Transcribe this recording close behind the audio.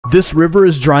This river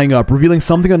is drying up, revealing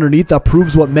something underneath that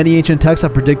proves what many ancient texts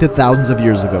have predicted thousands of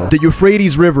years ago. The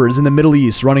Euphrates River is in the Middle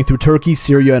East, running through Turkey,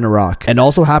 Syria, and Iraq, and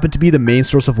also happened to be the main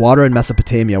source of water in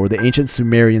Mesopotamia, where the ancient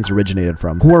Sumerians originated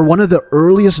from, who are one of the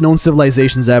earliest known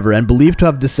civilizations ever and believed to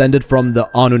have descended from the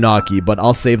Anunnaki, but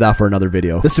I'll save that for another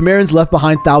video. The Sumerians left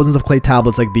behind thousands of clay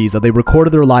tablets like these that they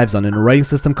recorded their lives on in a writing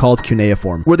system called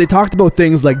cuneiform, where they talked about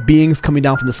things like beings coming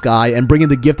down from the sky and bringing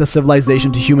the gift of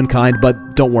civilization to humankind,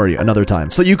 but don't worry, another time.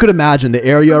 So you could imagine the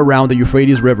area around the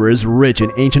Euphrates River is rich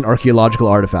in ancient archaeological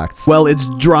artifacts. Well, it's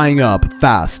drying up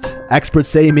fast. Experts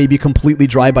say it may be completely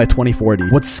dry by 2040.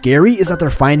 What's scary is that they're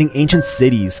finding ancient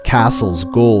cities, castles,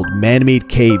 gold, man-made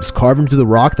caves carved into the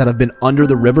rock that have been under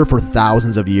the river for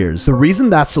thousands of years. The reason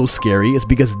that's so scary is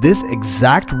because this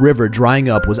exact river drying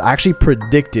up was actually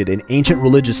predicted in ancient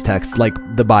religious texts like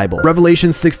the Bible.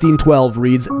 Revelation 16:12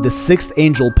 reads, "The sixth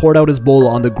angel poured out his bowl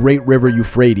on the great river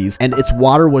Euphrates, and its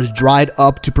water was dried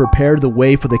up to prepare the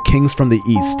way for the kings from the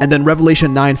east." And then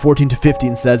Revelation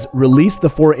 9:14-15 says, "Release the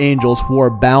four angels who are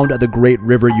bound at the great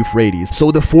river Euphrates."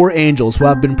 So the four angels who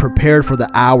have been prepared for the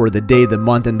hour, the day, the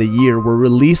month, and the year were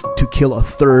released to kill a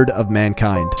third of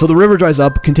mankind. So the river dries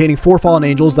up, containing four fallen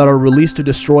angels that are released to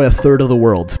destroy a third of the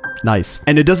world. Nice.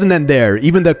 And it doesn't end there.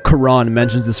 Even the Quran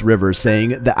mentions this river,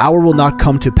 saying, "The hour will not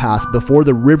come to pass before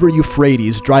the river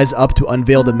Euphrates dries up to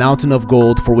unveil the mountain of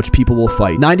gold for which people will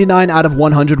fight. 99 out of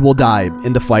 100 will die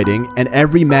in the fighting, and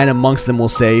every man amongst them will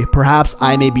say, 'Perhaps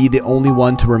I may be the only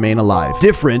one to remain alive.'"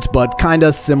 Different, but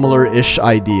kinda similar-ish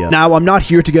idea. Now, I'm not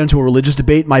here to get into a religious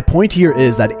debate. My point here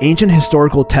is that ancient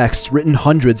historical texts written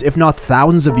hundreds, if not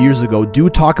thousands of years ago, do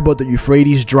talk about the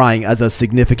Euphrates drying as a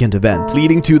significant event,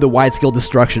 leading to the wide-scale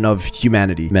destruction of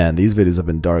humanity. Man, these videos have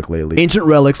been dark lately. Ancient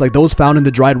relics like those found in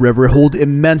the dried river hold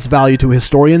immense value to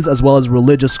historians as well as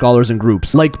religious scholars and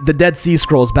groups, like the Dead Sea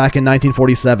Scrolls back in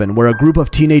 1947, where a group of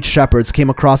teenage shepherds came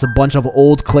across a bunch of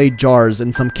old clay jars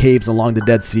in some caves along the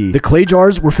Dead Sea. The clay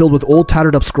jars were filled with old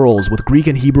tattered up scrolls with Greek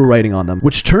and Hebrew writing on them,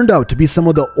 which turned out to be some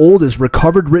of the oldest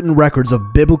recovered written records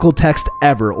of biblical text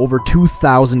ever, over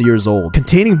 2,000 years old,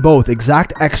 containing both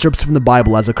exact excerpts from the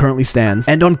Bible as it currently stands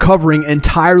and uncovering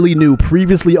entirely new,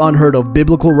 previously unheard of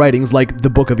biblical writings like the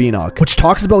Book of Enoch, which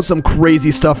talks about some crazy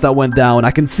stuff that went down.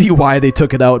 I can see why they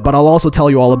took it out, but I'll also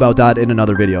tell you all about that in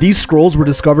another video. These scrolls were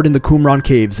discovered in the Qumran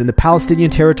caves in the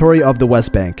Palestinian territory of the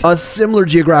West Bank, a similar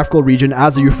geographical region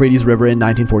as the Euphrates River in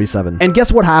 1947. And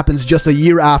guess what happens just a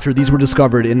year after these were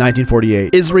discovered in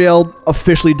 1948? Israel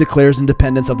officially declares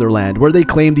independence of their land, where they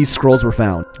claim these scrolls were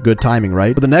found. Good timing,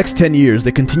 right? For the next 10 years,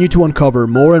 they continue to uncover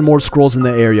more and more scrolls in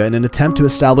the area in an attempt to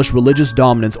establish religious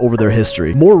dominance over their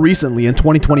history. More recently, in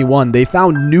 2021, they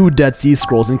found new Dead Sea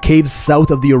Scrolls in caves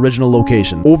south of the original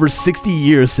location, over 60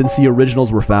 years since the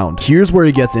originals were found. Here's where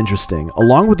it gets interesting.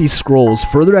 Along with these scrolls,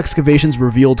 further excavations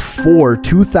revealed 4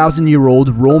 2,000-year-old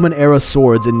Roman-era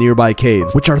swords in nearby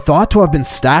caves, which are thought to have been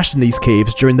stashed in these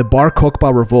caves during the Bar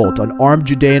Kokhba revolt, an armed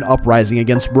Judean uprising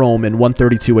against Rome in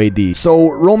 132 AD.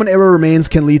 So, Roman-era remains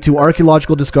can lead to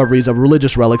archaeological discoveries of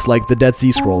religious relics like the Dead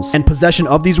Sea Scrolls, and possession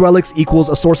of these relics equals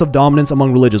a source of dominance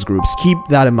among religious groups. Keep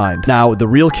that in mind. Now, the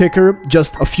real kicker,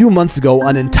 just a few months ago,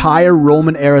 an entire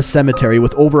Roman-era cemetery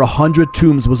with over 100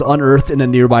 tombs was unearthed in a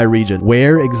nearby region.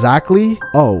 Where exactly?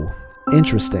 Oh,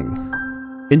 interesting.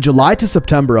 In July to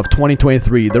September of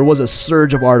 2023, there was a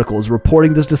surge of articles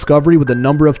reporting this discovery with the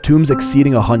number of tombs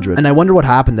exceeding 100. And I wonder what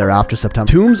happened there after September.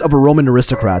 Tombs of Roman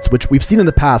aristocrats, which we've seen in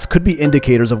the past, could be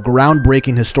indicators of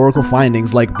groundbreaking historical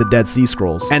findings like the Dead Sea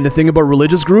Scrolls. And the thing about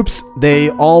religious groups,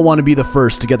 they all want to be the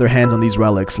first to get their hands on these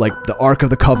relics, like the Ark of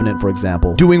the Covenant, for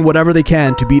example, doing whatever they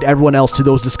can to beat everyone else to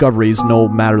those discoveries, no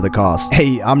matter the cost.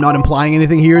 Hey, I'm not implying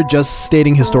anything here, just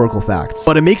stating historical facts.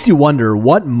 But it makes you wonder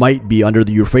what might be under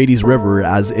the Euphrates River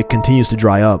as it continues to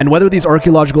dry up, and whether these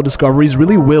archaeological discoveries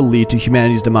really will lead to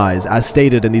humanity's demise as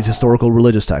stated in these historical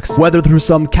religious texts, whether through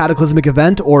some cataclysmic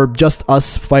event or just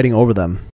us fighting over them.